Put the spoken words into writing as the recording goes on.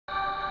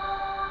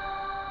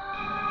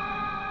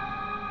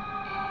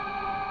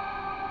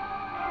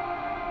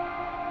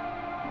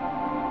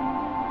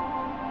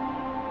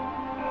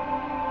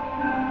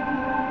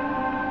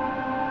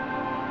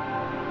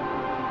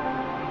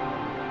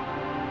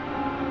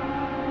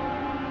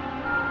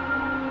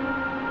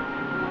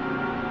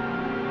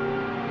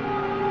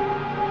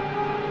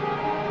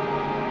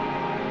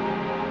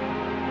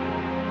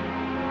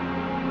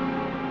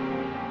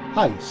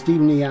Hi,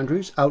 Stephen E.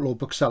 Andrews, Outlaw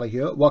Bookseller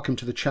here. Welcome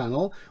to the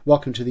channel.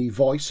 Welcome to the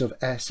voice of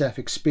SF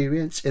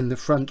experience in the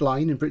front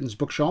line in Britain's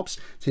bookshops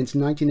since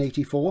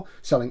 1984,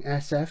 selling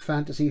SF,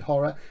 fantasy,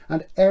 horror,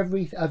 and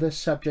every other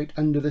subject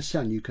under the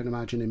sun you can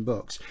imagine in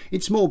books. In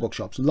small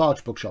bookshops,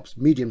 large bookshops,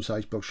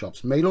 medium-sized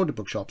bookshops, mail-order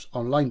bookshops,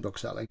 online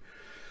bookselling.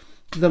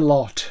 The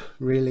lot,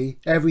 really.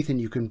 Everything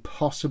you can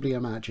possibly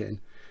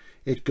imagine.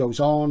 It goes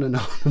on and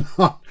on and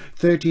on.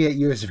 38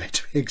 years of it,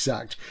 to be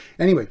exact.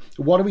 Anyway,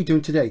 what are we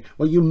doing today?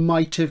 Well, you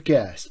might have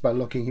guessed by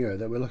looking here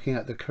that we're looking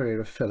at the career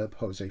of Philip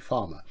Jose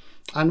Farmer.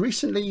 And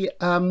recently,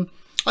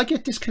 I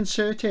get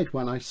disconcerted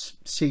when I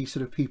see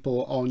sort of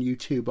people on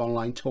YouTube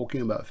online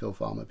talking about Phil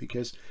Farmer,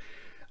 because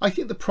I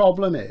think the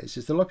problem is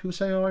that a lot of people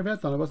say, oh, I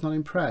read that, I was not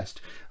impressed.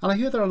 And I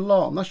hear that a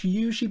lot, and that's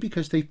usually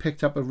because they've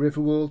picked up a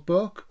Riverworld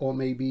book, or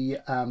maybe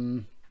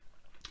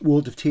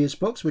World of Tears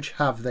books, which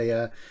have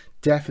their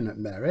definite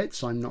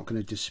merits. I'm not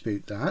going to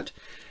dispute that.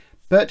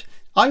 But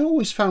I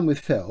always found with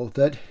Phil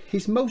that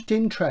his most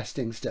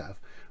interesting stuff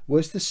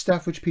was the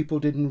stuff which people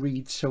didn't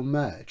read so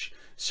much.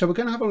 So we're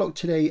going to have a look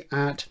today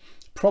at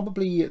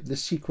probably the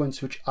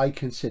sequence which I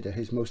consider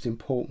his most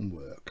important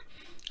work,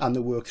 and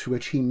the work through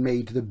which he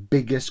made the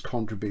biggest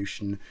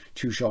contribution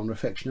to genre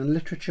fiction and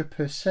literature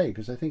per se,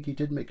 because I think he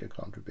did make a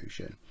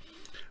contribution.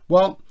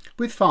 Well,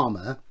 with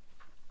Farmer,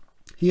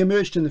 he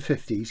emerged in the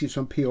 50s. He's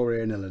from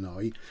Peoria in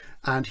Illinois,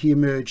 and he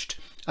emerged,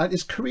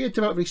 his career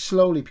developed very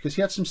slowly because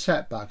he had some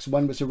setbacks.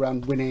 One was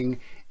around winning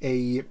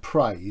a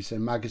prize, a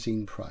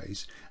magazine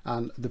prize,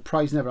 and the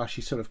prize never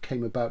actually sort of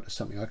came about or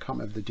something. I can't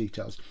remember the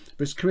details,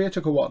 but his career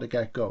took a while to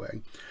get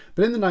going.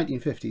 But in the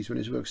 1950s, when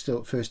his work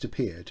still first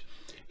appeared,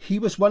 he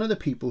was one of the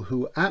people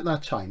who, at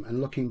that time, and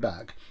looking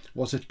back,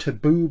 was a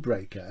taboo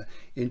breaker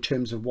in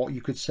terms of what you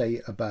could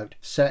say about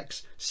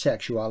sex,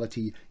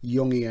 sexuality,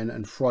 Jungian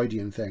and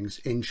Freudian things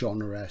in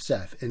genre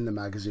SF, in the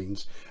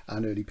magazines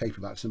and early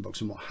paperbacks and books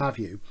and what have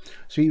you.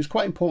 So he was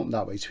quite important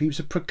that way. So he was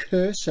a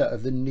precursor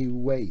of the new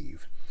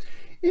wave.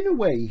 In a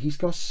way, he's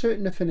got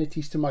certain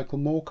affinities to Michael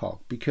Moorcock,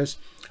 because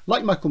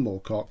like Michael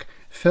Moorcock,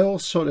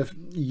 Phil's sort of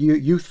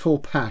youthful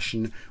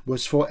passion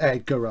was for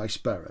Edgar Rice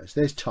Burroughs.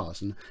 There's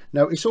Tarzan.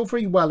 Now, it's all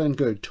very well and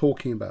good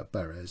talking about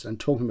Burroughs and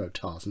talking about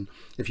Tarzan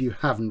if you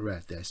haven't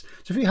read this.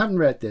 So if you haven't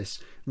read this,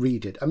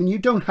 read it. I mean, you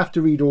don't have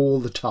to read all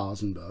the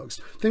Tarzan books.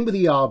 The thing with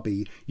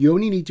ERB, you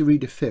only need to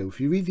read a few. If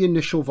you read the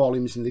initial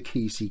volumes and the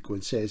key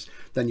sequences,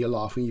 then you're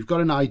laughing. You've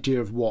got an idea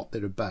of what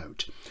they're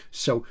about.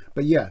 So,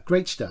 but yeah,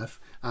 great stuff.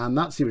 And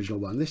that's the original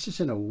one. This is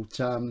an old,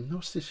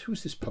 what's this?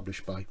 Who's this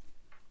published by?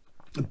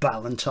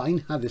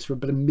 Ballantine. Had this for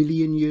about 1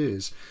 million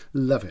years.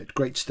 Love it.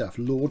 Great stuff.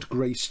 Lord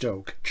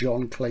Greystoke,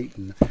 John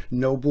Clayton,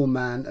 Noble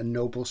Man and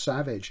Noble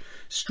Savage.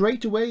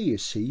 Straight away, you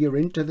see, you're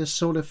into this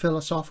sort of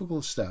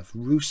philosophical stuff.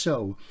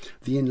 Rousseau,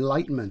 the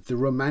Enlightenment, the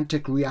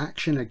romantic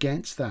reaction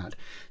against that.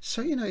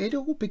 So, you know, it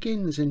all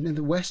begins in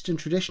the Western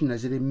tradition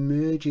as it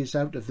emerges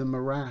out of the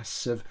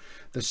morass of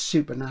the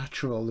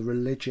supernatural, the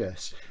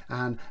religious,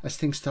 and as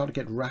things start to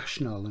get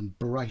rational and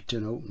bright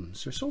and open.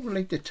 So it's all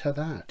related to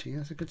that. Yeah,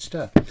 that's good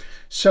stuff.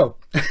 So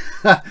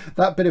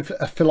that bit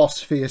of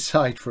philosophy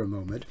aside for a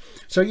moment.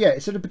 So yeah,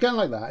 it sort of began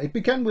like that. It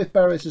began with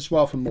Burroughs as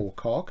well from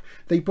Moorcock.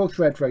 They both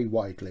read very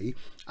widely.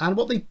 And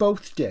what they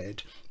both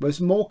did was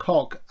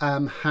Moorcock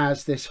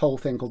has this whole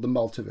thing called the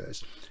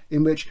multiverse,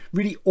 in which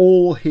really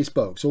all his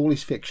books, all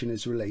his fiction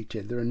is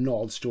related. There are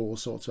nods to all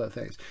sorts of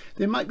things.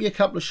 There might be a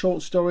couple of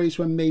short stories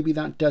where maybe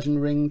that doesn't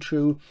ring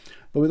true,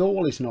 but with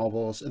all his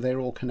novels, they're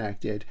all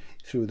connected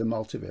through the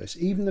multiverse.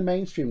 Even the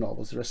mainstream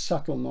novels, there are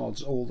subtle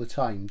nods all the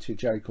time to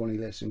Jerry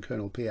Cornelius and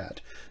Colonel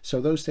Piet.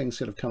 So those things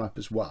sort of come up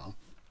as well.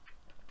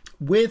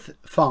 With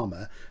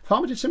Farmer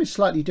did something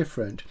slightly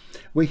different,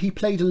 where he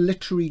played a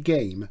literary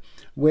game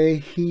where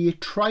he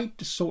tried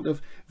to sort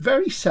of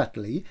very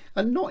subtly,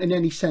 and not in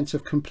any sense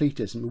of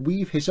completism,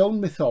 weave his own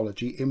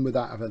mythology in with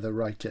that of other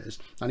writers,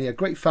 and he had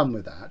great fun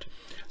with that.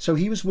 So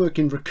he was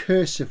working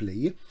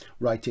recursively,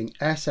 writing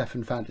SF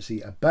and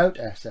fantasy about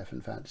SF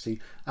and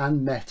fantasy,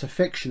 and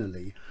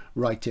metafictionally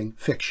writing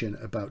fiction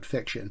about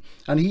fiction.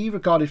 And he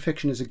regarded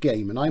fiction as a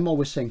game, and I'm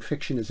always saying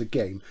fiction is a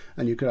game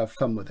and you could have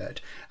fun with it.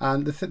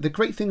 And the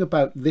great thing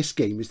about this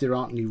game is there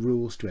aren't any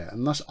rules to it,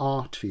 and that's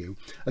art for you.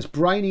 As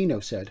Brian Eno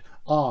said,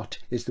 art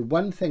is the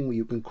one thing where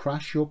you can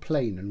crash your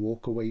plane and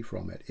walk away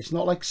from it. It's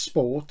not like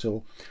sport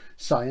or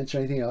science or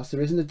anything else.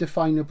 There isn't a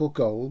definable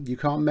goal. You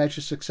can't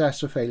measure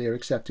success or failure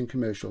except in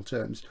commercial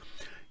terms.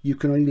 You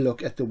can only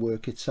look at the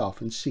work itself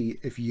and see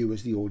if you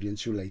as the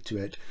audience relate to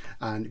it,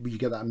 and you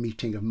get that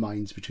meeting of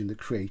minds between the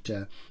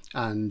creator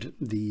and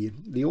the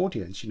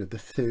audience, you know, the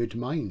third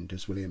mind,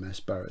 as William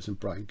S. Burroughs and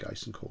Brian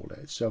Geisen called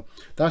it. So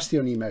that's the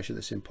only measure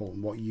that's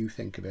important, what you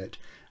think of it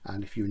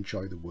and if you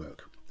enjoy the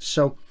work.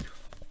 So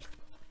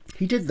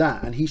he did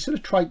that, and he sort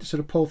of tried to sort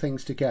of pull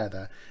things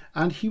together.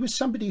 And he was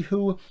somebody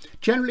who,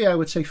 generally I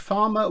would say,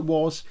 Farmer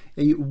was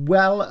a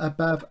well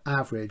above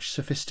average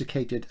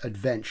sophisticated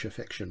adventure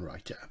fiction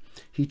writer.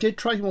 He did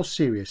try more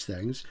serious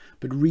things,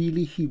 but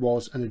really he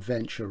was an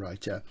adventure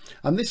writer.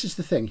 And this is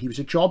the thing, he was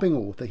a jobbing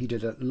author. He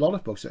did a lot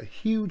of books, a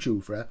huge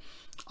oeuvre.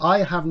 I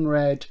haven't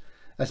read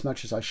as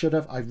much as I should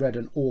have. I've read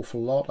an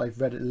awful lot.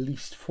 I've read at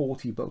least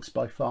 40 books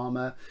by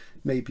Farmer,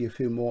 maybe a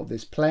few more.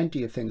 There's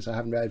plenty of things I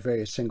haven't read,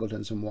 various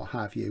singletons and what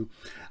have you.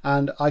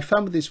 And I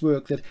found with this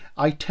work that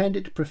I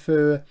tended to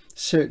prefer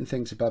certain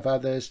things above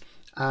others,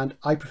 and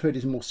I preferred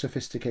his more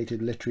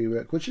sophisticated literary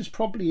work, which is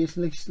probably his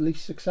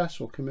least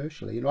successful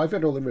commercially. You know, I've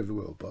read all the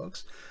Riverworld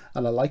books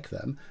and I like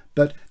them,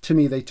 but to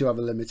me they do have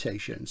a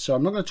limitation. So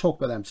I'm not going to talk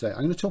about them today.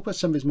 I'm going to talk about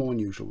some of his more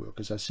unusual work,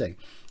 as I say.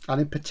 And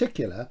in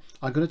particular,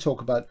 I'm going to talk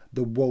about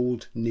the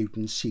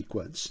Wold-Newton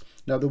sequence.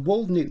 Now, the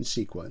Wold-Newton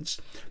sequence,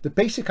 the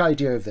basic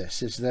idea of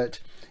this is that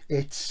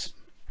it's,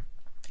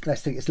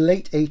 let's think, it's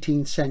late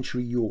 18th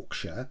century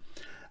Yorkshire,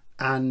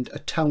 and a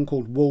town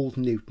called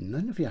Wold-Newton. I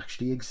don't know if it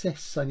actually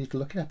exists. I need to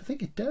look it up. I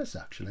think it does,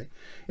 actually.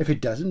 If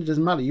it doesn't, it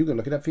doesn't matter. You can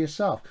look it up for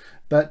yourself.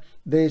 But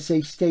there's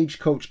a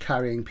stagecoach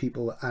carrying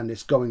people, and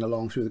it's going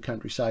along through the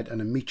countryside,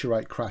 and a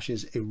meteorite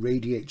crashes,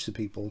 irradiates the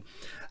people,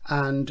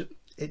 and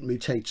it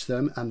mutates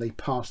them, and they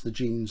pass the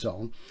genes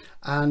on.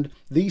 And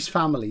these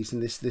families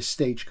in this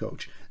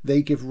stagecoach,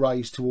 they give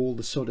rise to all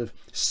the sort of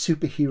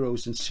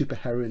superheroes and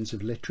superheroines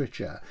of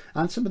literature,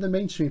 and some of the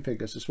mainstream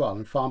figures as well.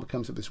 And Farmer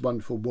comes up with this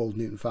wonderful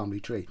Wold-Newton family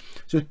tree.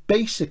 So it's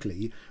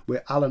basically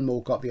where Alan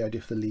Moore got the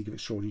idea for the League of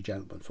Extraordinary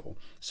Gentlemen for.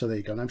 So there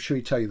you go. And I'm sure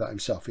he'd tell you that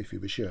himself if he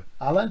was sure.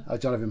 Alan? I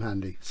don't have him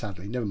handy,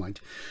 sadly. Never mind.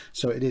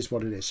 So it is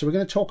what it is. So we're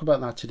going to talk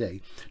about that today.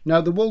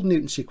 Now, the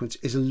Wold-Newton sequence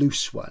is a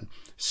loose one.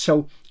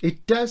 So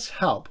it does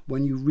help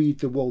when you read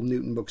the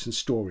Wold-Newton books and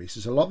stories.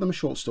 There's a lot of them are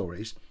short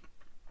stories.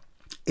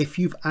 If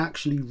you've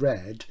actually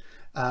read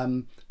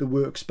the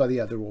works by the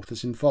other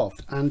authors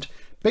involved. And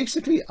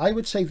basically, I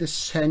would say the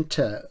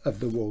centre of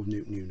the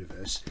Wold-Newton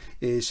universe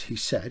is, he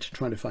said,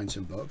 trying to find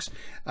some books,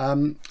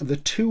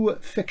 the two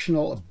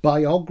fictional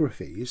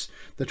biographies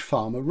that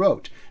Farmer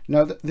wrote.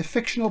 Now, the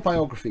fictional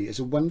biography is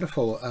a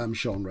wonderful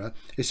genre.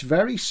 It's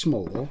very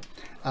small.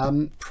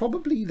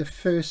 Probably the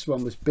first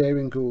one was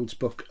Baring Gould's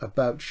book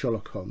about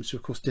Sherlock Holmes, who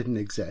of course didn't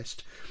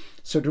exist.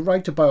 So to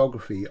write a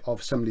biography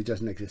of somebody who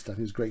doesn't exist, I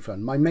think is great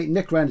fun. My mate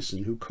Nick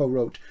Renison, who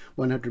co-wrote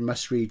 100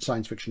 must-read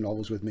science fiction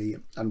novels with me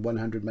and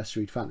 100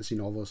 must-read fantasy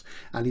novels,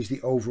 and he's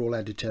the overall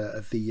editor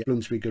of the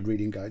Bloomsbury Good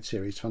Reading Guide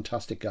series.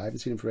 Fantastic guy. I haven't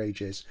seen him for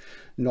ages.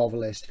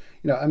 Novelist.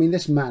 You know, I mean,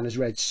 this man has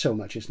read so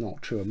much, it's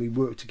not true. And we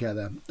worked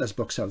together as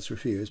booksellers for a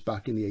few years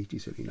back in the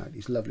 80s, early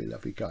 90s. Lovely,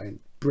 lovely guy and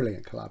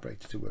brilliant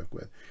collaborator to work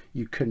with.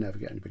 You could never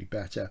get anybody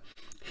better.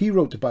 He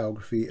wrote the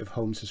biography of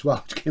Holmes as well,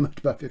 which came out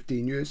about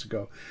 15 years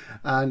ago,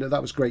 and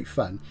that was great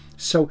fun.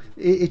 So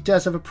it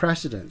does have a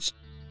precedence.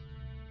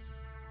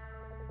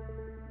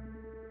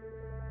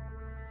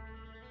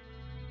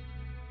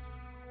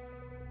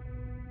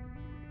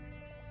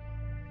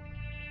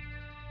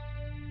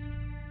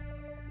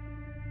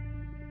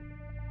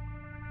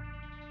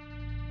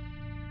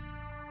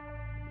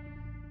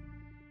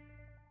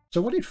 So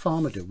what did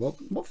Farmer do? Well,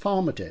 what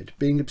Farmer did,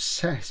 being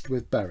obsessed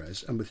with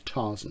Burroughs and with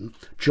Tarzan,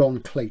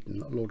 John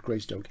Clayton, Lord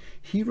Greystoke,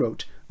 he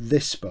wrote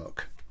this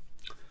book,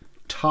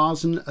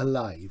 Tarzan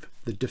Alive,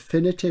 the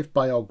definitive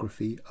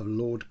biography of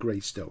Lord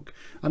Greystoke.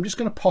 I'm just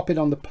going to pop it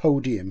on the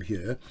podium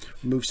here,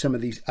 remove some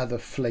of these other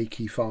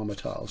flaky Farmer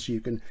tiles so you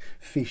can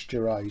feast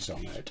your eyes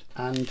on it.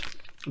 And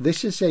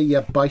this is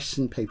a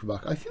Bison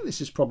paperback. I think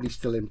this is probably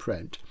still in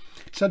print.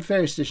 It's had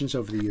various editions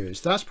over the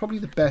years. That's probably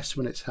the best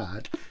one it's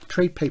had.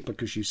 Trade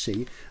paperback, as you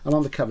see. And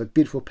on the cover,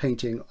 beautiful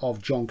painting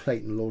of John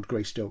Clayton, Lord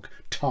Greystoke,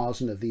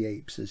 Tarzan of the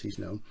Apes, as he's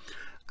known.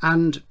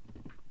 And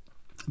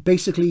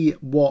basically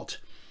what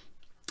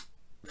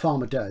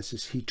Farmer does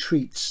is he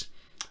treats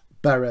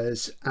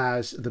Burroughs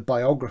as the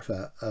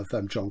biographer of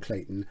John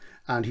Clayton,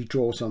 and he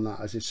draws on that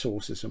as his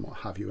sources and what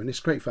have you. And it's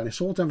great fun. It's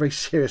all done very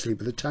seriously,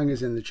 but the tongue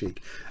is in the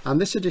cheek. And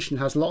this edition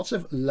has lots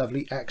of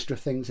lovely extra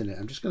things in it.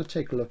 I'm just going to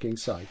take a look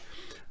inside.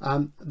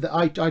 I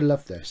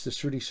love this.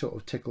 This really sort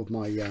of tickled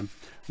my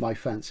my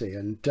fancy,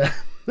 and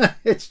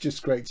it's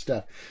just great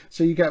stuff.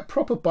 So you get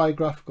proper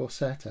biographical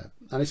setup,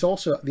 and it's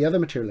also, the other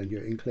material in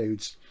here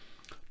includes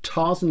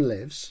Tarzan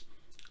Lives,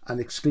 an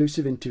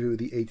exclusive interview with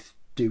the 8th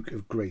Duke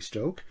of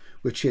Greystoke,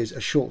 which is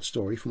a short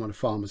story from one of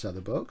Farmer's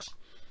other books.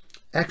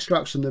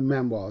 Extracts from the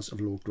memoirs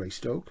of Lord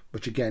Greystoke,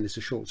 which again is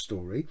a short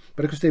story,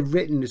 but because they're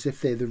written as if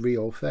they're the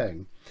real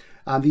thing.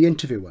 And the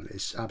interview one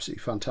is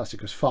absolutely fantastic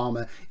because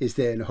Farmer is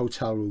there in a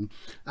hotel room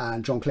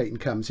and John Clayton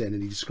comes in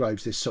and he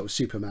describes this sort of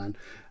Superman,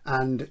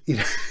 and you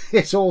know,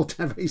 it's all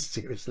done very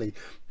seriously,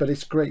 but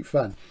it's great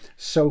fun.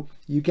 So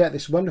you get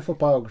this wonderful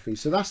biography.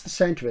 So that's the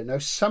centre of it. Now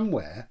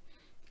somewhere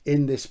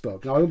in this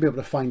book, now I won't be able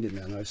to find it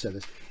now, I said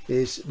this,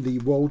 is the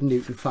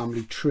Wold-Newton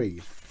family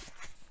tree.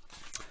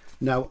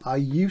 Now I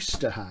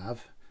used to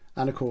have,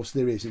 and of course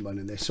there isn't one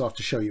in this, so I have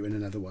to show you in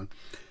another one.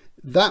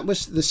 That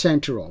was the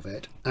centre of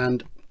it,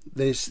 and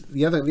there's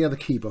the other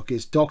key book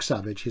is Doc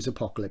Savage, His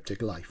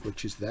Apocalyptic Life,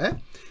 which is there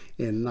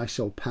in a nice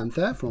old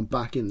panther from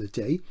back in the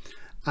day.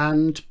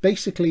 And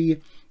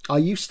basically I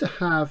used to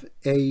have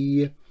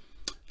a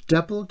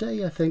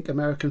Doubleday, I think,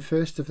 American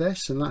First of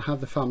this, and that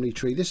had the family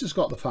tree. This has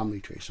got the family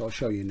tree, so I'll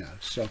show you now.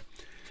 So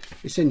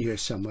it's in here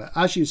somewhere.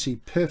 As you see,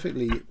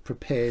 perfectly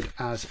prepared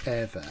as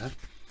ever.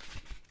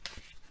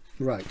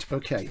 Right,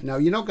 okay, now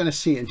you're not going to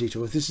see it in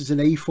detail. This is an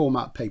A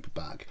format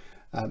paperback.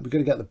 We're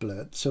going to get the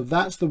blurb. So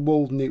that's the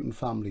Wold Newton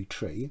family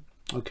tree.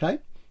 Okay,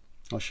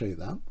 I'll show you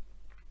that.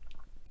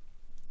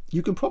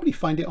 You can probably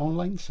find it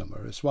online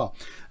somewhere as well.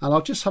 And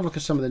I'll just have a look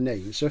at some of the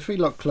names. So if we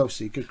look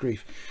closely, good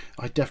grief,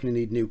 I definitely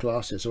need new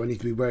glasses, or I need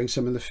to be wearing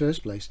some in the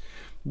first place.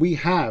 We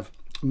have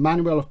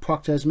Manual of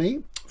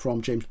Proctesme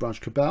from James Branch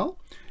Cabell.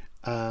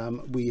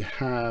 We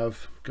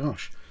have,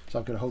 gosh, so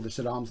I've got to hold this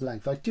at arm's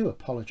length. I do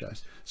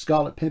apologise.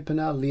 Scarlet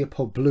Pimpernel,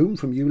 Leopold Bloom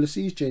from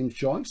Ulysses, James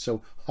Joyce,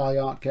 so high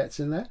art gets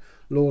in there.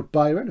 Lord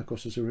Byron, of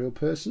course, was a real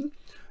person.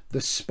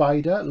 The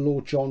Spider,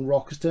 Lord John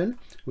Roxton,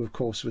 who of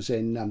course was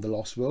in The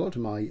Lost World,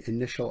 my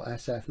initial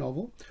SF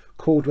novel.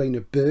 Cordwain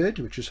a Bird,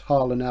 which was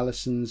Harlan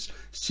Ellison's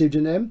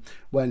pseudonym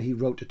when he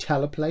wrote a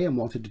teleplay and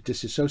wanted to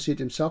disassociate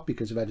himself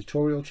because of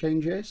editorial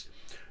changes.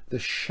 The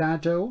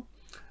Shadow,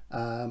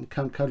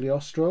 Count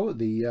Cagliostro,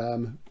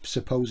 the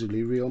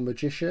supposedly real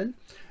magician.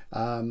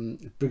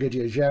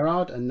 Brigadier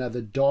Gerard,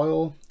 another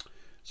Doyle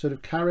sort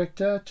of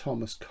character.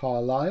 Thomas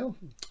Carlyle,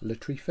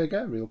 literary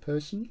figure, real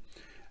person.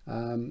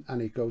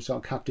 And it goes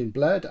on. Captain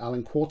Blood,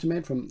 Alan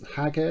Quatermain from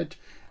Haggard.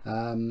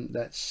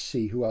 Let's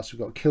see who else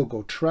we've got.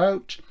 Kilgore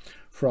Trout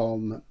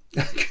from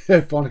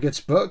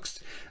Vonnegut's books.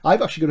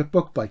 I've actually got a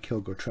book by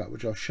Kilgore Trout,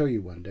 which I'll show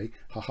you one day.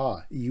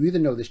 Haha, you either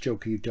know this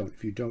joke or you don't.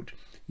 If you don't,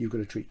 you've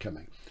got a treat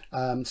coming.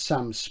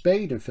 Sam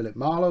Spade and Philip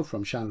Marlowe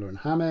from Chandler and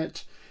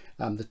Hammett.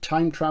 The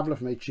Time Traveller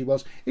from H.G.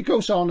 Wells. It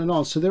goes on and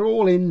on. So they're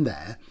all in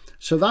there.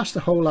 So that's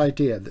the whole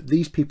idea, that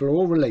these people are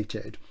all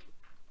related.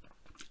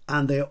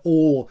 And they're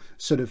all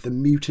sort of the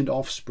mutant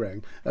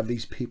offspring of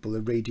these people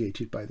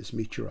irradiated by this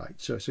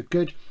meteorite. So it's a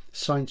good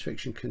science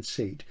fiction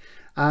conceit.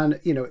 And,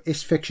 you know,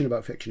 it's fiction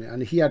about fiction.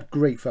 And he had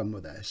great fun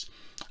with this.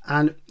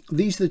 And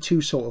these are the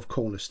two sort of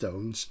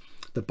cornerstones.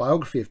 The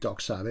biography of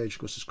Doc Savage, of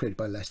course, is created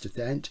by Lester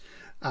Dent,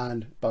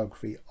 and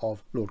biography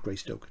of Lord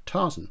Greystoke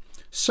Tarzan.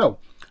 So,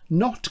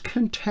 not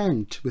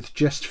content with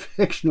just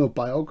fictional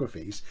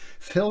biographies,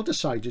 Phil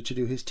decided to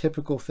do his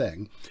typical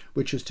thing,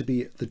 which was to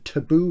be the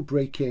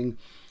taboo-breaking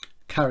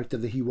character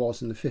that he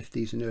was in the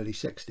 50s and early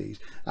 60s.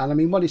 And I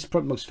mean, one of his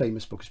probably most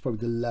famous book is probably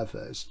The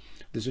Lovers.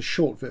 There's a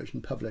short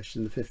version published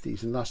in the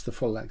 50s, and that's the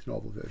full-length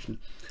novel version.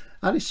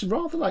 And it's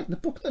rather like the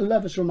book that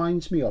Lovers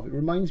reminds me of. It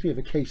reminds me of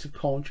A Case of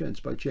Conscience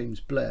by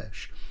James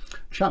Blish.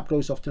 Chap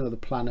goes off to another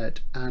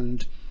planet,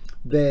 and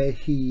there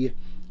he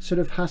sort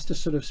of has to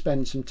sort of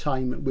spend some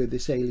time with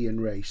this alien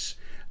race.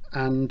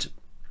 And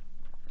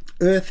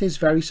Earth is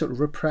very sort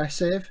of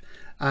repressive,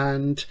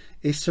 and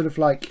it's sort of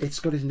like it's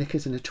got its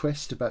knickers in a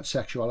twist about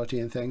sexuality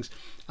and things.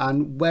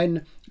 And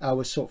when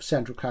our sort of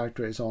central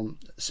character is on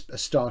a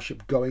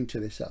starship going to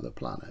this other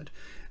planet,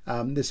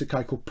 there's a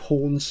guy called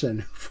Pawnson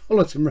who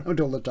follows him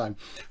around all the time,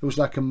 who's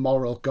like a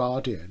moral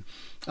guardian,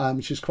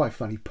 which is quite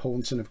funny.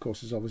 Pawnson, of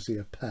course, is obviously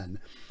a pen.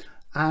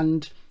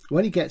 And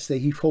when he gets there,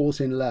 he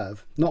falls in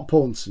love. Not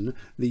Pawnson,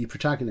 the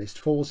protagonist,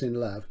 falls in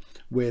love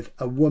with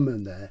a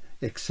woman there,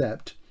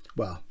 except,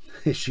 well,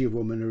 is she a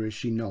woman or is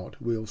she not?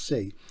 We'll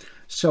see.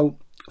 So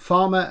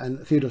Farmer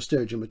and Theodore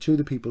Sturgeon were two of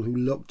the people who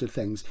looked at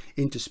things,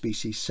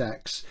 interspecies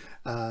sex,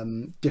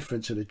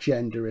 different sort of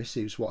gender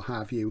issues, what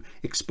have you,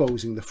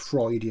 exposing the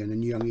Freudian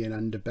and Jungian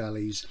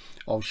underbellies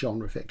of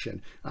genre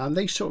fiction. And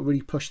they sort of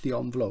really pushed the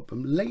envelope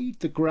and laid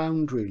the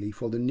ground really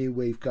for the new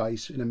wave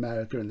guys in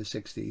America in the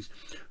 60s,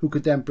 who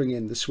could then bring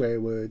in the swear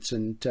words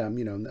and,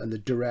 you know, and the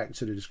direct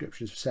sort of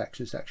descriptions of sex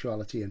and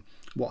sexuality and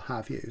what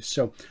have you.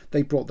 So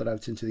they brought that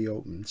out into the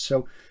open.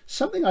 So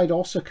something I'd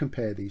also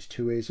compare these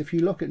two is, if you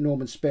look at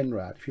Norman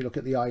Spinrad, if you look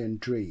at The Iron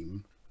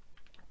Dream,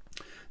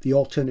 the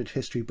alternate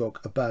history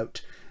book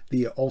about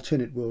the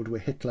alternate world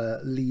where Hitler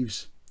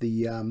leaves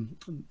the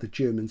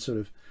German sort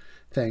of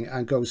thing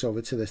and goes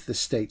over to the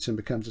States and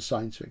becomes a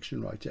science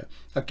fiction writer.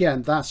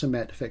 Again, that's a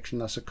metafiction,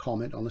 that's a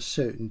comment on a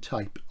certain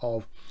type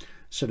of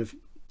sort of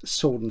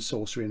sword and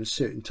sorcery and a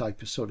certain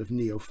type of sort of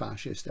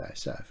neo-fascist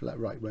SF, like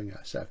right-wing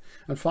SF.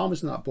 And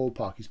Farmer's in that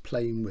ballpark, he's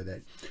playing with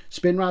it.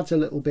 Spinrad's a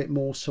little bit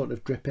more sort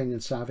of dripping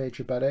and savage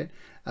about it,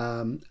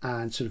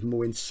 and sort of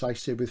more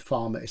incisive. With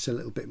Farmer, it's a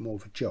little bit more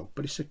of a joke,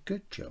 but it's a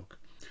good joke.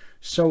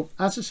 So,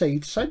 as I say, he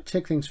decided to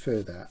take things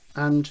further,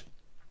 and,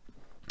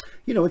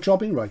 you know, a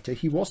jobbing writer,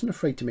 he wasn't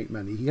afraid to make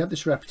money. He had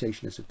this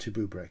reputation as a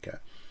taboo breaker.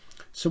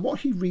 So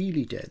what he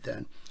really did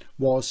then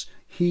was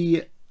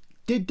he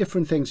did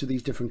different things with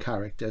these different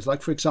characters.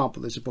 Like, for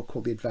example, there's a book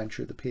called The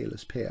Adventure of the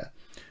Peerless Peer,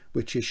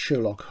 which is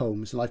Sherlock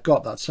Holmes, and I've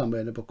got that somewhere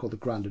in a book called The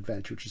Grand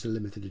Adventure, which is a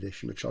limited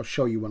edition, which I'll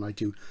show you when I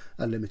do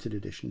a limited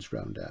editions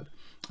roundup.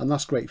 And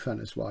that's great fun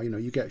as well. You know,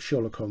 you get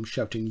Sherlock Holmes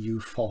shouting "you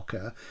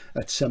Fokker"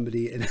 at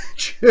somebody in a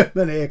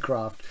German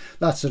aircraft,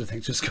 that sort of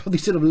thing. So it's got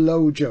these sort of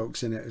low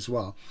jokes in it as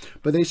well,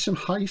 but there's some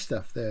high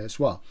stuff there as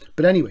well.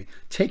 But anyway,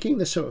 taking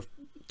the sort of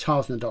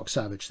Tarzan and Doc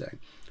Savage thing,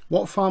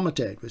 what Farmer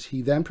did was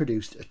he then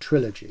produced a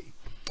trilogy,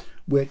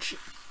 which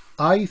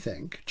I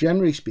think,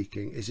 generally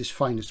speaking, is his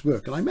finest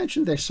work. And I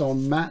mentioned this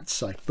on Matt's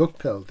site,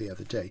 Bookpill, the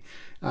other day.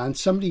 And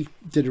somebody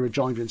did a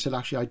rejoinder and said,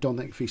 actually, I don't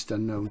think Feast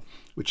Unknown,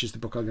 which is the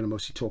book I'm going to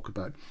mostly talk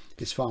about,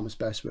 is Farmer's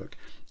best work.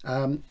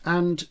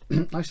 And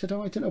I said,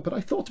 oh, I don't know. But I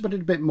thought about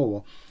it a bit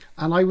more.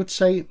 And I would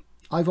say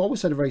I've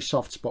always had a very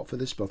soft spot for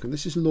this book. And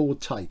this is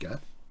Lord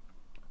Tiger.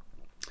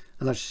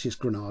 And that's just his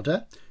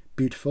Granada.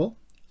 Beautiful.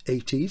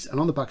 80s. And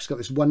on the back, it's got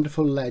this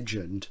wonderful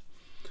legend,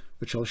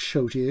 which I'll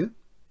show to you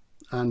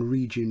and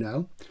read you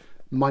now.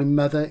 My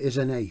mother is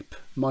an ape,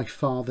 my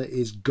father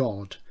is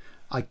God,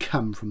 I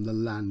come from the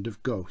land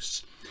of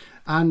ghosts.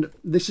 And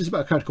this is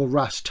about a character called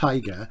Ras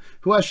Tiger,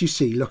 who, as you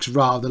see, looks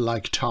rather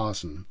like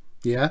Tarzan.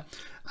 Yeah,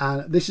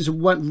 and this is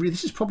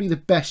probably the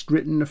best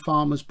written of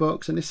Farmer's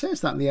books, and it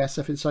says that in the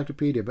SF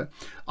Encyclopedia, but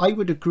I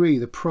would agree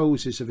the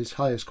prose is of his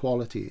highest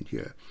quality in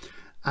here.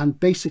 And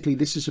basically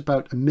this is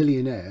about a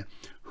millionaire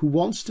who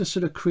wants to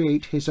sort of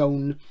create his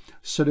own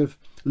sort of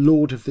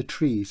Lord of the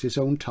Trees, his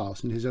own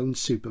Tarzan, his own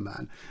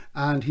Superman,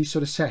 and he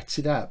sort of sets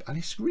it up, and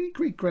it's a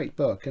really great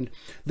book. And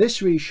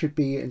this really should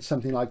be in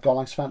something like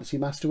Gollanc's Fantasy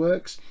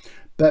Masterworks,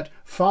 but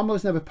Farmer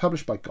was never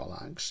published by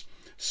Gollancz,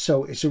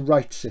 so it's a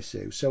rights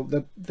issue. So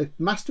the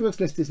Masterworks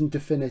list isn't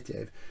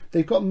definitive.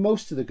 They've got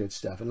most of the good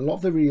stuff, and a lot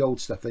of the really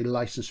old stuff they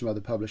license from other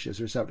publishers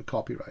or it's out of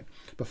copyright.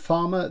 But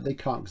Farmer, they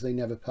can't because they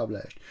never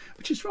published,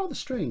 which is rather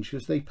strange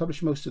because they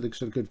publish most of the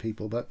sort of good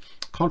people, but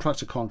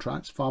contracts are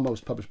contracts. Farmer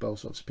was published by all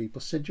sorts of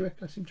people. Sidgwick,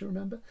 I seem to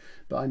remember,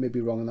 but I may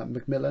be wrong on that.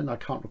 Macmillan, I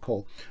can't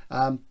recall.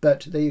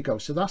 But there you go.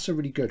 So that's a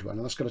really good one,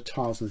 and that's got a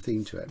Tarzan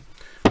theme to it.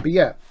 But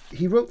yeah,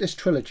 he wrote this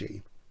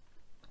trilogy,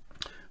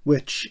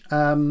 which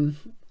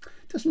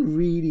doesn't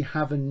really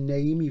have a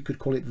name. You could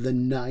call it the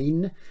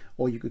Nine,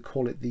 or you could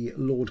call it the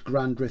Lord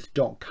Grandrith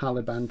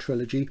Caliban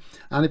trilogy,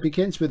 and it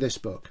begins with this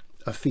book,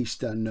 A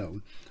Feast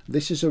Unknown.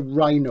 This is a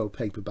Rhino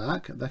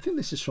paperback. I think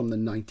this is from the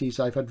 90s.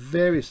 I've had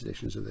various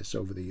editions of this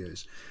over the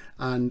years,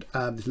 and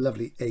this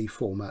lovely A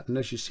format, and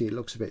as you see, it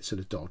looks a bit sort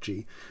of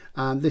dodgy.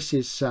 And this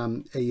is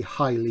a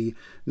highly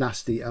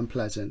nasty,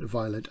 unpleasant,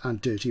 violent and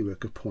dirty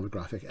work of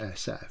pornographic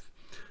SF.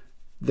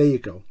 There you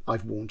go.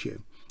 I've warned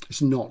you.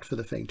 It's not for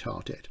the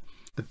faint-hearted.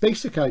 The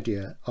basic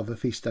idea of A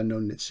Feast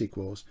Unknown and its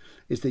sequels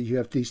is that you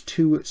have these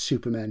two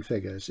Superman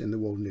figures in the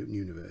Wold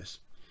universe.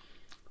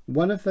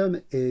 One of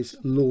them is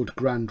Lord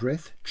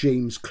Grandrith,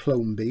 James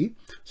Clomby.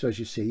 So as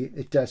you see,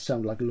 it does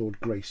sound like Lord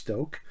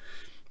Greystoke,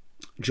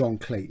 John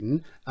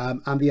Clayton.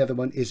 And the other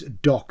one is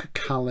Doc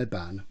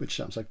Caliban, which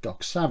sounds like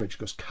Doc Savage,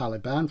 because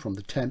Caliban from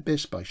The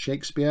Tempest by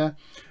Shakespeare,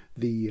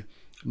 the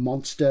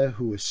monster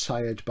who was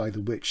sired by the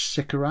witch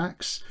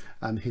Sycorax,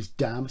 his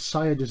dam.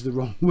 Sired is the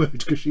wrong word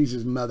because she's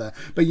his mother,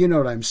 but you know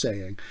what I'm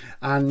saying.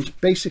 And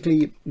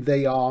basically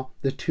they are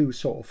the two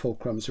sort of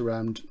fulcrums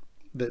around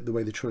the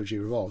way the trilogy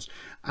revolves,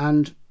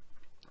 and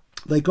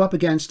they go up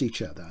against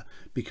each other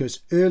because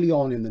early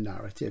on in the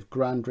narrative,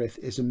 Grandrith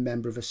is a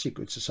member of a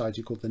secret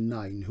society called the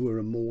Nine, who are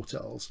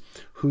immortals,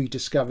 who he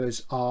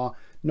discovers are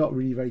not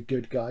really very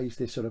good guys.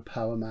 They're sort of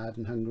power mad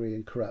and hungry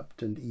and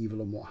corrupt and evil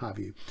and what have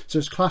you. So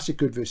it's classic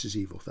good versus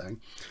evil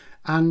thing.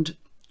 And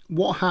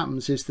what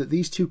happens is that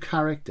these two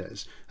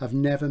characters have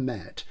never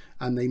met,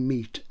 and they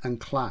meet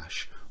and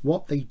clash.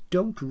 What they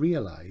don't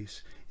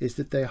realise is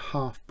that they're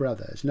half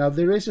brothers. Now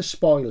there is a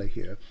spoiler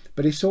here,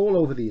 but it's all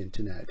over the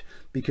internet,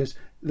 because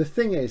the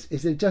thing is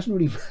it doesn't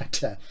really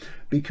matter,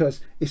 because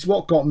it's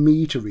what got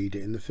me to read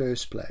it in the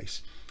first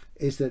place,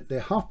 is that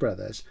they're half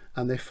brothers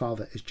and their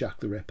father is Jack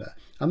the Ripper.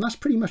 And that's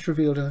pretty much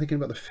revealed, I think, in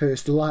about the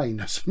first line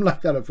or something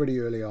like that, or pretty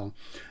early on.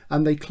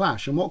 And they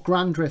clash. And what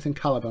Grandrith and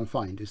Caliban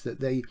find is that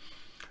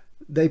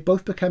they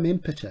both become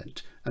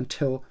impotent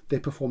until they're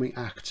performing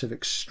acts of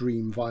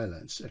extreme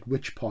violence, at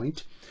which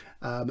point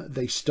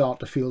they start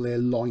to feel their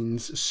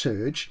loins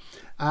surge.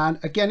 And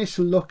again, it's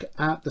a look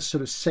at the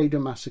sort of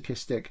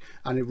sadomasochistic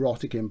and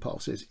erotic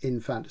impulses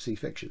in fantasy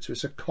fiction. So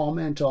it's a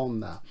comment on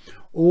that.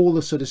 All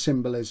the sort of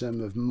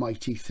symbolism of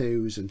mighty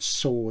thews and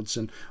swords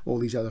and all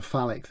these other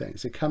phallic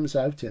things, it comes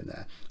out in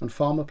there, and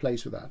Farmer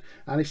plays with that.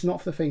 And it's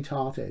not for the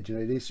faint-hearted. You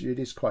know, it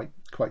is quite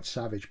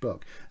savage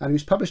book. And it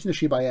was published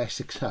initially by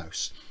Essex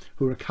House,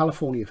 who are a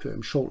California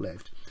firm,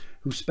 short-lived,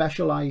 who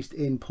specialised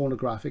in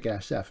pornographic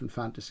SF and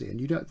fantasy. And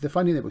the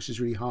finding their books is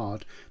really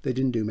hard. They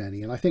didn't do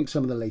many, and I think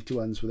some of the later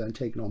ones were then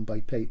taken on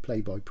by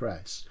Playboy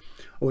Press,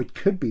 or it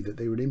could be that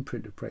they were an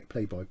imprint of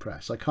Playboy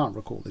Press. I can't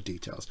recall the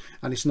details,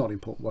 and it's not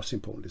important. What's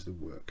important is the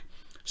work.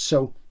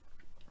 So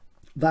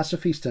that's A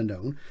Feast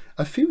Unknown.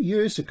 A few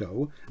years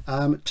ago,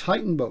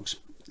 Titan Books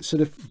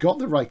sort of got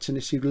the rights and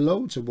issued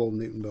loads of Wold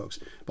Newton books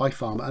by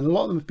Farmer, and a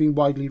lot of them have been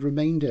widely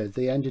remaindered.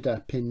 They ended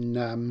up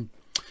in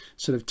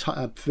sort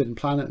of Forbidden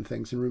Planet and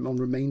things, and on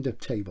remainder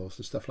tables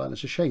and stuff like that.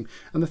 It's a shame.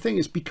 And the thing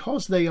is,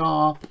 because they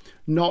are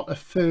not a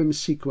firm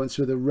sequence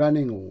with a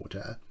running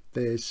order,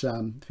 there's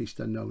Feast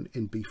Unknown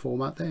in B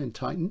format there in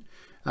Titan,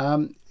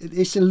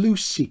 It's a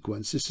loose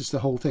sequence. This is the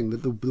whole thing,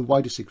 that the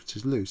wider sequence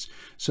is loose.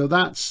 So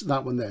that's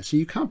that one there. So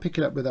you can't pick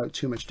it up without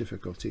too much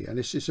difficulty. And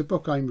it's a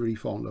book I'm really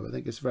fond of. I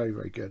think it's very,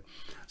 very good.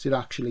 So it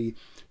actually,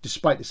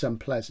 despite its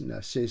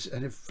unpleasantness, is a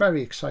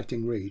very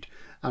exciting read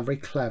and very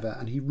clever.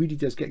 And he really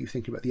does get you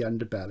thinking about the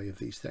underbelly of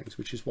these things,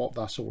 which is what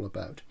that's all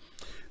about.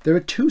 There are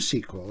two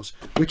sequels,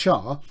 which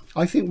are,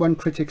 I think one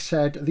critic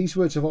said, these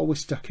words have always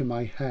stuck in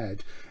my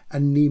head,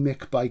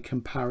 anemic by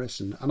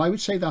comparison. And I would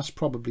say that's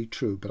probably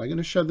true, but I'm going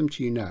to show them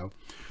to you now.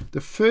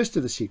 The first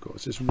of the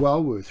sequels is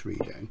well worth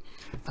reading.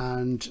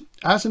 And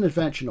as an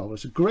adventure novel,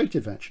 it's a great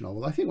adventure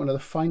novel. I think one of the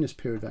finest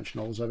pure adventure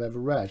novels I've ever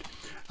read.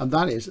 And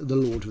that is The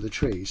Lord of the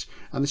Trees.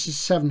 And this is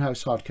Seven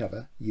House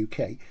hardcover,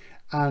 UK.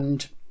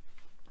 And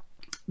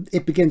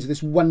it begins with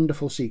this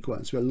wonderful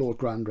sequence where Lord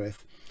Grandrith,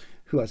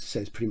 who, as I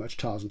say, is pretty much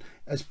Tarzan,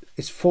 has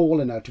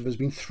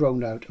been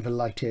thrown out of a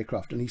light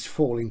aircraft, and he's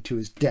falling to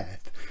his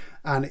death.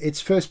 And it's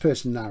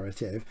first-person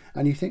narrative,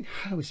 and you think,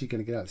 how is he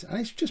going to get out of this?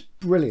 And it's just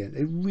brilliant.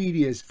 It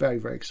really is very,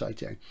 very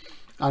exciting.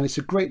 And it's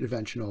a great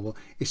adventure novel.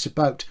 It's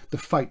about the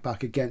fight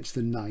back against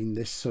the Nine,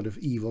 this sort of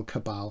evil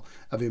cabal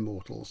of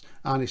immortals.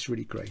 And it's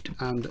really great.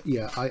 And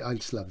yeah, I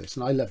just love this.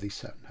 And I love these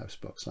Seven House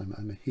books.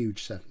 I'm a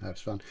huge Seven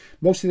House fan.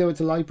 Mostly they went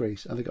to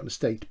libraries and they got an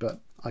estate, but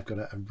I've got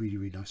a really,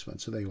 really nice one.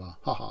 So there you are.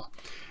 Haha.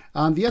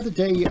 And the other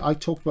day I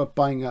talked about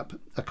buying up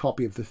a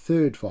copy of the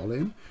third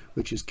volume,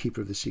 which is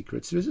Keeper of the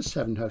Secrets. There is a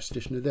Seven House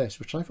edition of this,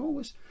 which I've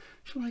always,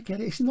 shall I get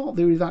it? It's not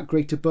really that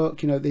great a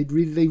book. You know, they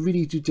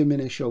really do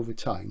diminish over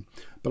time.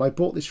 But I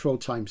bought this for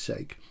old time's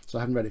sake, so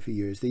I haven't read it for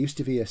years. There used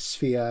to be a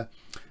Sphere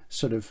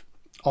sort of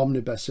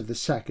omnibus of the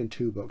second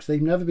two books.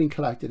 They've never been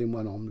collected in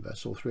one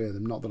omnibus, all three of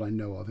them, not that I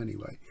know of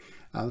anyway.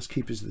 As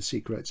Keepers of the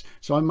Secrets,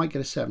 so I might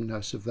get a Seven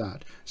House of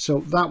that.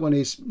 So that one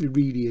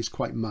really is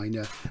quite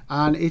minor,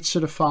 and it's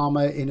sort of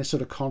farmer in a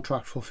sort of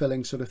contract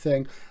fulfilling sort of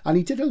thing. And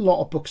he did a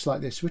lot of books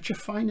like this, which are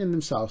fine in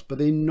themselves, but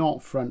they're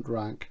not front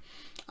rank,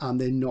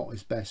 and they're not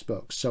his best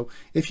books. So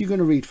if you're going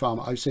to read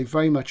farmer, I'd say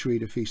very much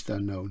read A Feast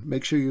Unknown.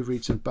 Make sure you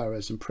read some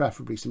Burroughs and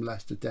preferably some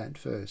Lester Dent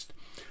first.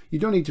 You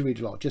don't need to read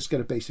a lot, just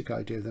get a basic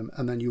idea of them,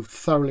 and then you'll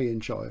thoroughly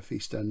enjoy A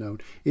Feast Unknown.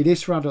 It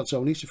is for adults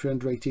only, so if you're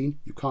under 18,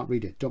 you can't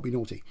read it. Don't be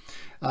naughty.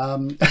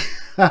 And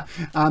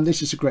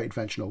this is a great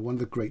adventure novel, one of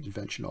the great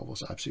adventure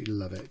novels. I absolutely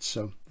love it.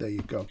 So there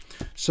you go.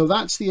 So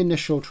that's the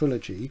initial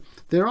trilogy.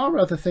 There are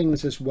other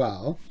things as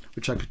well,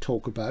 which I could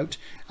talk about.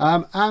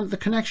 And the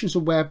connections are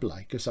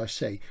web-like, as I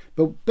say.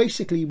 But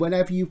basically,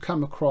 whenever you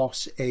come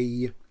across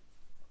a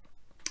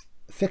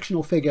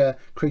fictional figure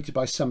created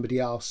by somebody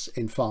else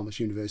in Farmer's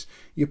universe,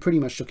 you're pretty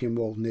much looking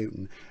Wold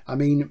Newton. I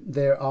mean,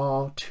 there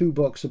are two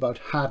books about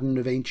Haddon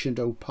of ancient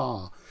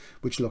Opar,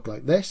 which look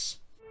like this.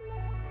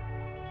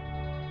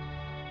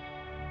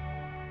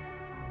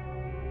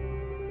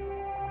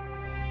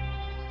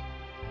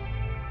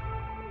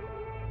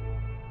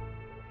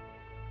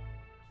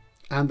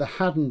 And the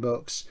Haddon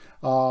books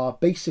are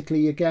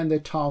basically, again, they're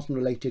Tarzan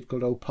related,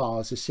 called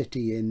Opar, a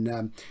city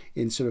in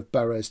sort of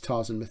Burroughs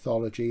Tarzan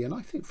mythology. And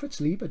I think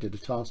Fritz Lieber did a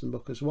Tarzan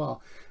book as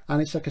well.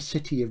 And it's like a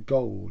city of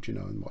gold, you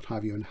know, and what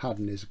have you. And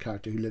Haddon is a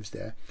character who lives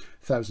there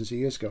thousands of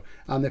years ago.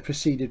 And they're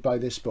preceded by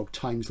this book,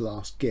 Time's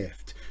Last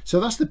Gift. So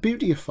that's the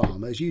beauty of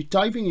Farmer, is you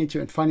diving into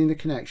it and finding the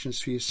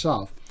connections for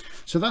yourself.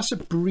 So that's a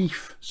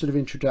brief sort of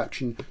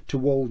introduction to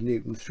Wold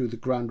Newton through the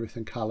Grandrith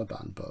and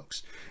Caliban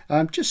books.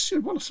 Just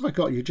what else have I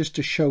got you just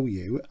to show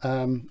you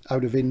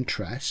out of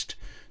interest?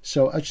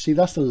 So as you see,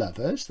 that's the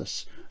Lovers.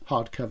 That's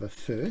hardcover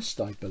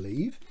first, I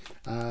believe.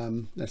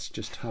 Let's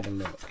just have a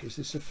look. Is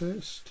this a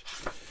first?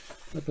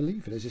 I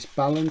believe it is. It's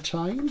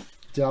Ballantine,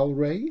 Del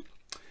Rey.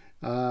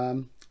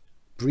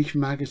 Brief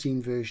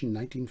magazine version,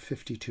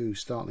 1952,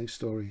 Startling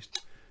Stories.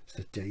 It's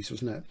the days,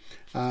 wasn't it?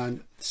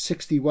 And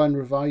 61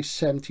 revised,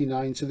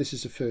 79. So this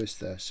is a first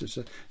thus.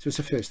 So it's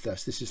a first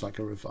thus. This is like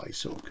a revised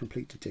sort of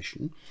complete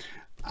edition.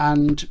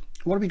 And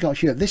what have we got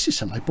here? This is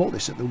something. I bought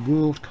this at the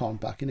World Con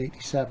back in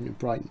 '87 in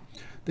Brighton.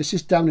 This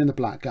is Down in the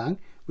Black Gang,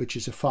 which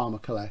is a Farmer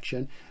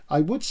collection.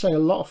 I would say a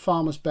lot of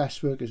Farmer's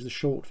best work is the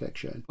short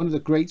fiction. One of the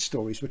great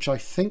stories, which I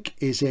think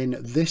is in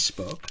this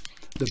book,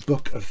 The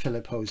Book of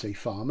Philip Jose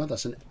Farmer.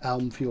 That's an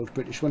Elmfield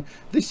British one.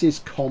 This is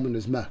common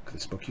as muck,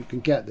 this book. You can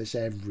get this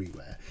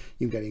everywhere.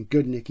 You can get it in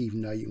Goodnick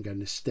even now. You can get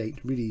an estate.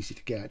 Really easy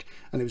to get.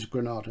 And it was a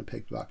Granada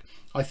paperback.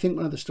 I think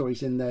one of the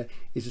stories in there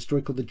is a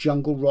story called The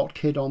Jungle Rot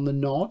Kid on the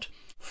Nod.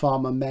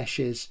 Farmer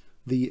meshes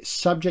the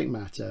subject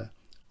matter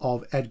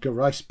of Edgar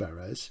Rice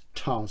Burroughs,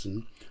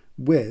 Tarzan,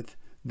 with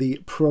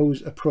the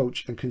prose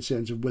approach and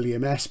concerns of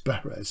William S.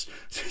 Burroughs.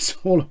 So it's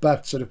all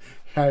about sort of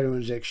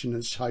heroin addiction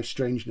and high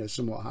strangeness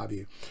and what have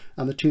you.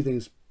 And the two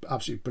things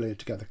absolutely brilliant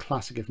together.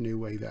 Classic of new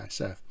wave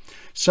SF.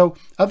 So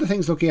other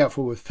things looking out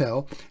for with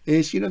Phil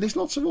is, you know, there's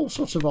lots of all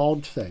sorts of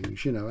odd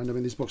things, you know, and I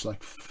mean, there's books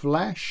like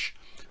Flesh.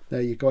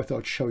 There you go. I thought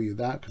I'd show you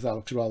that because that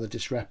looks rather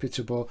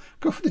disreputable.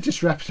 Go for the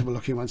disreputable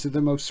looking ones. They're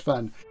the most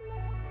fun.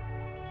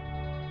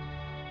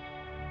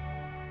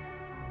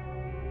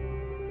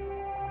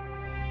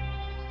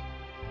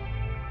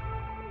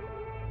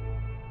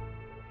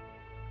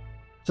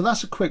 So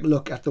that's a quick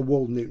look at the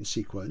Wold Newton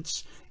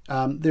sequence.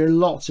 There are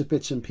lots of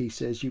bits and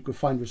pieces. You can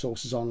find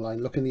resources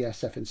online. Look in the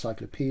SF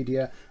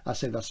Encyclopedia. I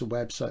say that's a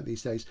website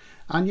these days.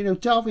 And, you know,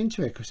 delve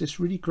into it because it's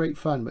really great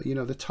fun. But, you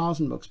know, the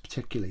Tarzan books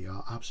particularly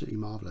are absolutely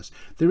marvellous.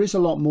 There is a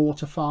lot more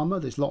to Farmer.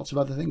 There's lots of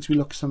other things. We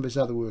look at some of his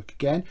other work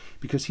again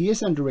because he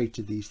is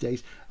underrated these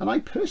days. And I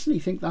personally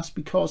think that's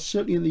because,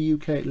 certainly in the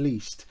UK at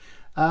least,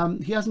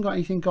 he hasn't got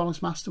anything Gollocks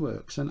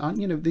Masterworks.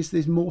 And you know,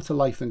 there's more to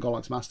life than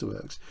Gollocks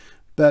Masterworks.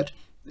 But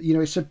you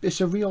know,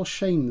 it's a real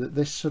shame that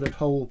this sort of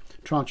whole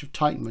tranche of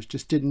Titan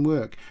just didn't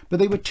work. But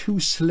they were too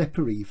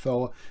slippery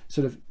for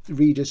sort of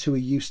readers who are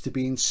used to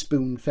being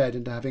spoon-fed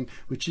into having,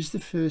 which is the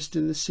first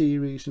in the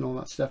series and all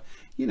that stuff.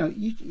 You know,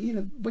 you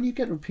know, when you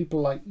get to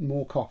people like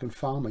Moorcock and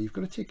Farmer, you've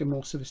got to take a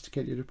more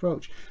sophisticated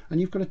approach, and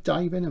you've got to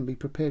dive in and be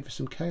prepared for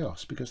some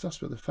chaos because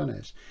that's where the fun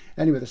is.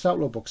 Anyway, this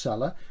Outlaw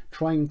Bookseller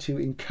trying to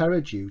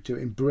encourage you to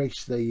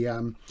embrace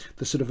the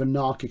sort of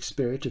anarchic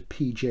spirit of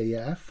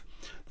PJF.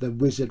 The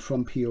wizard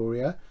from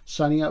Peoria,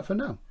 signing out for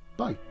now.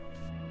 Bye.